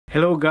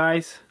Hello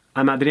guys,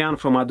 I'm Adrian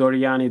from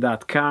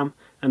adoriani.com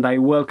and I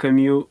welcome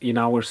you in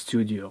our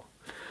studio.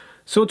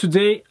 So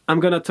today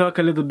I'm gonna talk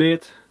a little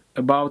bit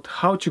about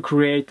how to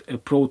create a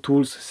Pro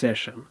Tools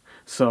session.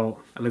 So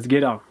let's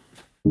get on.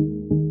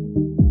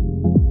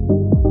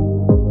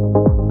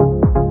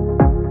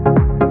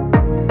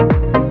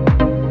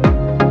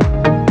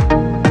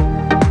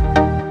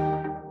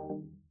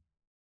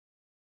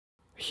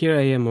 Here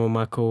I am on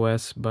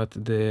macOS, but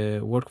the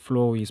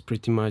workflow is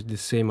pretty much the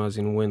same as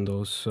in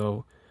Windows.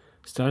 So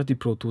start the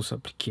Pro Tools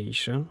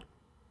application.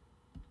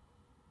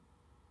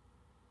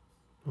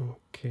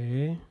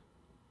 Okay.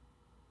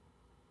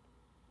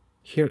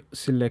 Here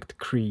select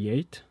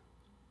Create.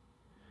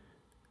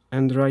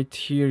 And right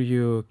here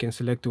you can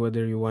select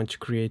whether you want to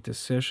create a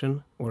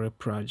session or a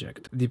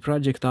project. The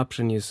project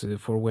option is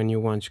for when you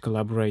want to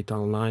collaborate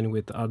online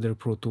with other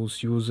Pro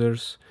Tools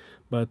users,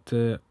 but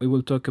we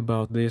will talk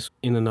about this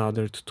in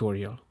another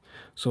tutorial.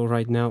 So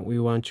right now we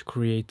want to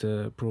create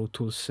a Pro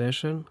Tools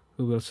session.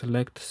 We will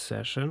select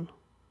Session.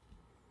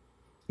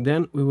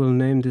 Then we will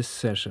name this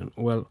session.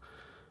 Well,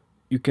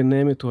 you can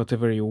name it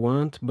whatever you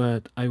want,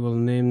 but I will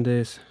name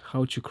this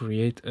How to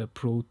Create a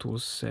Pro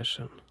Tools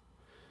Session.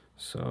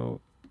 So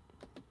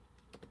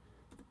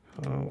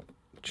how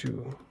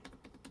to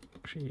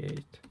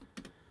create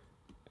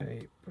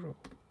a Pro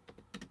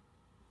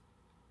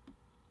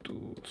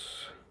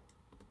Tools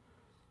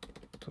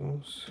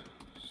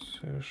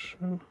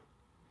session.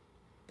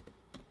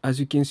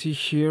 As you can see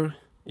here,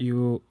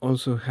 you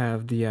also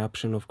have the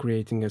option of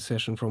creating a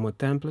session from a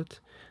template,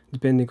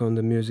 depending on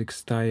the music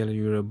style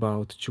you're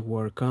about to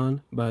work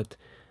on, but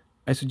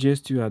I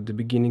suggest you at the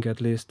beginning at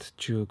least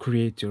to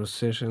create your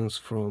sessions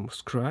from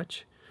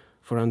scratch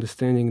for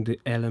understanding the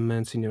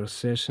elements in your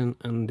session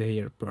and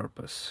their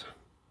purpose.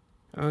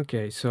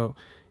 Okay, so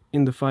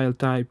in the file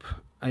type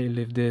I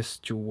leave this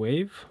to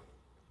WAV.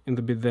 In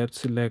the bit depth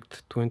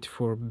select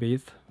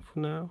 24-bit for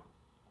now.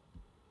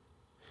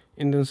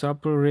 In the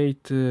sample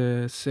rate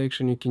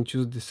section you can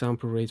choose the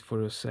sample rate for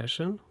your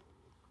session.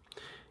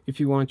 If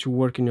you want to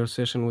work in your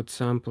session with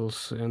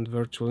samples and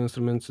virtual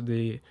instruments,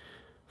 the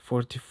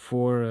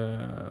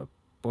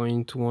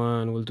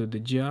 44.1 will do the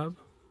job.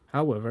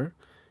 However,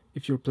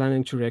 if you're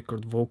planning to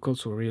record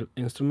vocals or real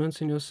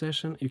instruments in your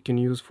session, you can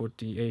use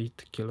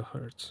 48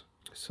 kHz.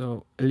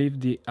 So leave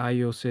the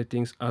I/O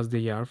settings as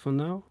they are for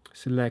now.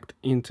 Select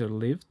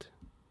Interleaved,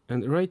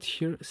 and right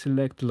here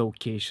select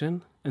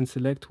Location and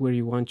select where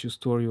you want to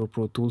store your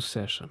Pro Tools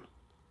session.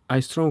 I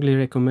strongly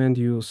recommend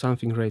you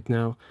something right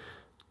now.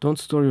 Don't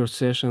store your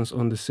sessions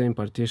on the same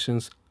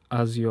partitions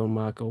as your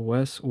Mac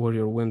OS or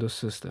your Windows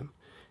system.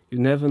 You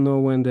never know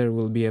when there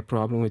will be a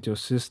problem with your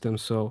system,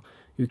 so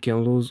you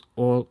can lose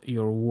all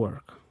your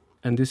work.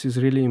 And this is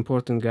really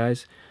important,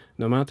 guys,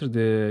 no matter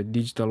the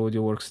digital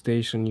audio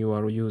workstation you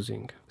are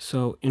using.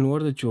 So in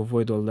order to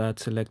avoid all that,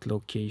 select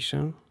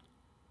Location.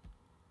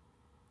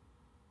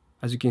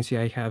 As you can see,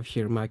 I have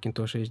here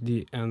Macintosh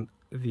HD and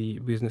the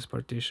business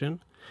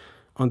partition.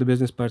 On the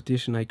business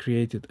partition I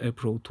created a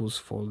Pro Tools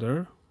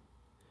folder.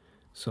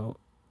 So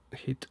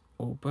hit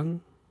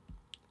Open.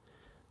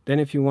 Then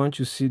if you want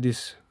to see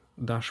this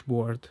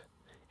dashboard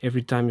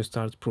every time you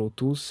start Pro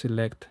Tools,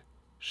 select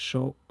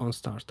Show on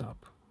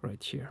Startup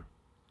right here.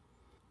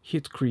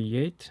 Hit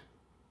Create.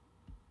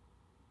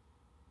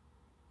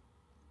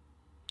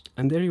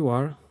 And there you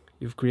are.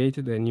 You've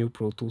created a new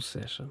Pro Tools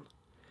session.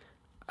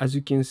 As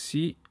you can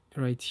see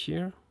right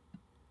here,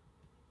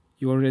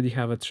 you already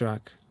have a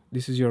track.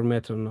 This is your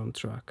metronome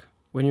track.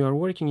 When you are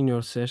working in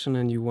your session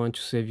and you want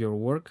to save your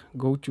work,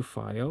 go to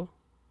File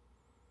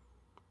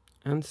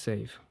and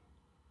Save.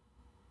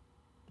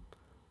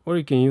 Or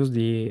you can use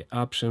the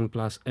Option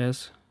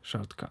 +S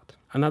shortcut.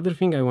 Another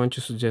thing I want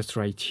to suggest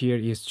right here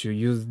is to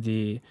use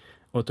the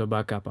auto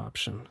backup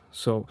option.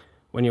 So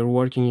when you're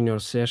working in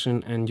your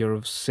session and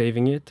you're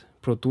saving it,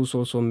 Pro Tools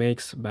also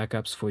makes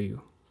backups for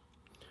you.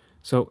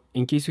 So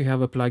in case you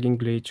have a plugin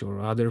glitch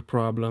or other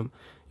problem,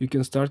 you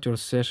can start your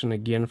session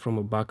again from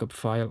a backup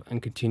file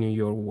and continue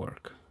your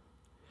work.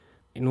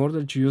 In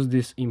order to use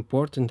this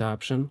important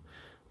option,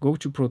 go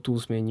to Pro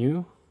Tools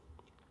menu,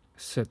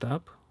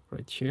 Setup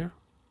right here,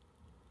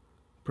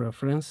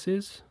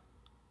 Preferences,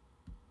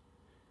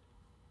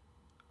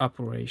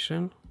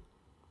 Operation,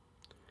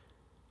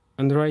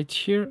 and right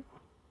here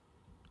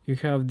you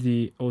have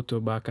the auto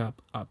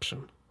backup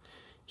option.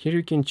 Here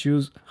you can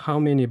choose how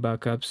many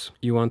backups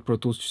you want Pro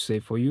Tools to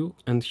save for you,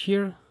 and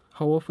here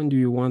how often do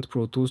you want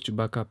Pro Tools to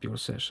back up your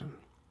session.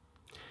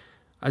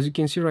 As you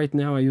can see right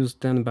now I use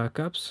 10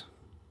 backups,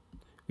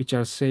 which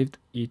are saved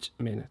each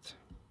minute.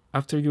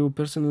 After you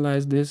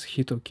personalize this,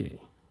 hit OK.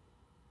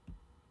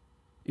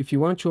 If you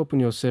want to open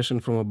your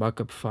session from a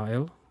backup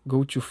file,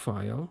 go to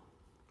File,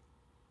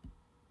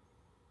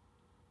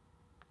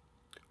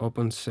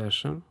 Open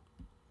Session,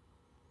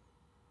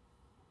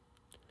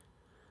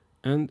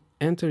 and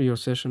enter your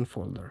session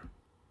folder.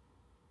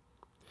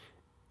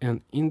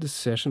 And in the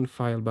Session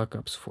File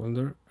Backups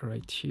folder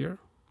right here,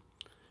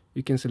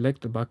 you can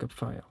select the backup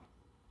file.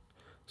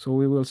 So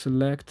we will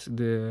select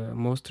the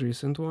most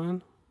recent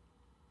one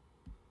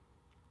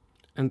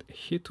and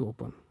hit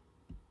open.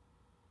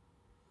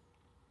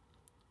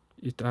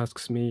 It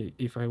asks me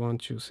if I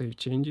want to save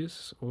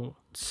changes or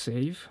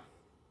save.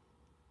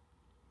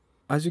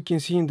 As you can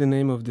see in the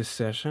name of this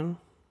session,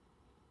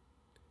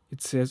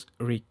 it says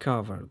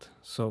recovered.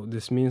 So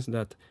this means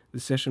that the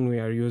session we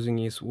are using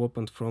is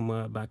opened from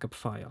a backup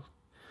file.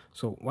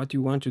 So what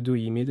you want to do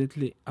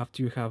immediately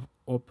after you have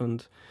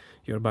opened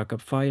your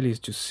backup file is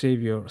to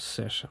save your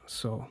session.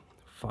 So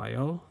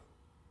File,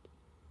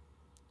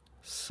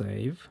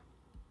 Save,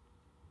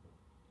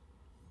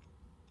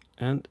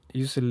 and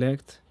you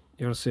select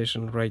your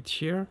session right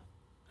here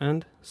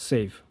and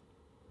save.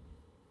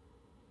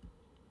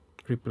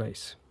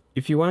 Replace.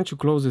 If you want to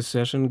close the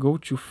session, go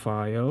to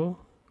File,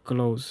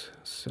 Close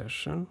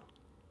Session,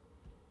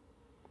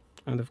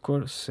 and of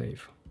course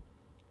save.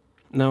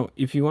 Now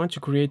if you want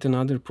to create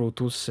another Pro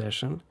Tools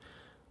session,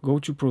 go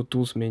to Pro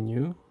Tools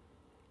menu,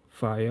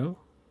 File,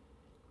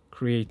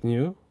 Create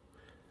New,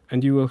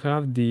 and you will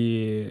have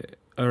the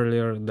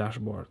earlier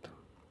dashboard.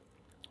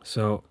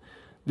 So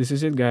this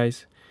is it,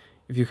 guys.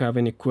 If you have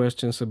any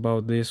questions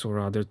about this or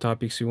other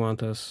topics you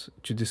want us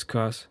to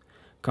discuss,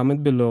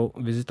 comment below,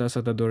 visit us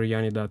at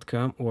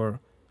adoriani.com or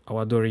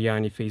our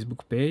Adoriani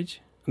Facebook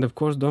page, and of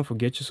course don't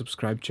forget to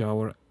subscribe to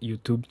our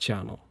YouTube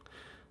channel.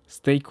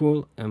 Stay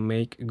cool and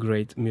make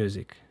great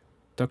music.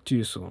 Talk to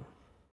you soon.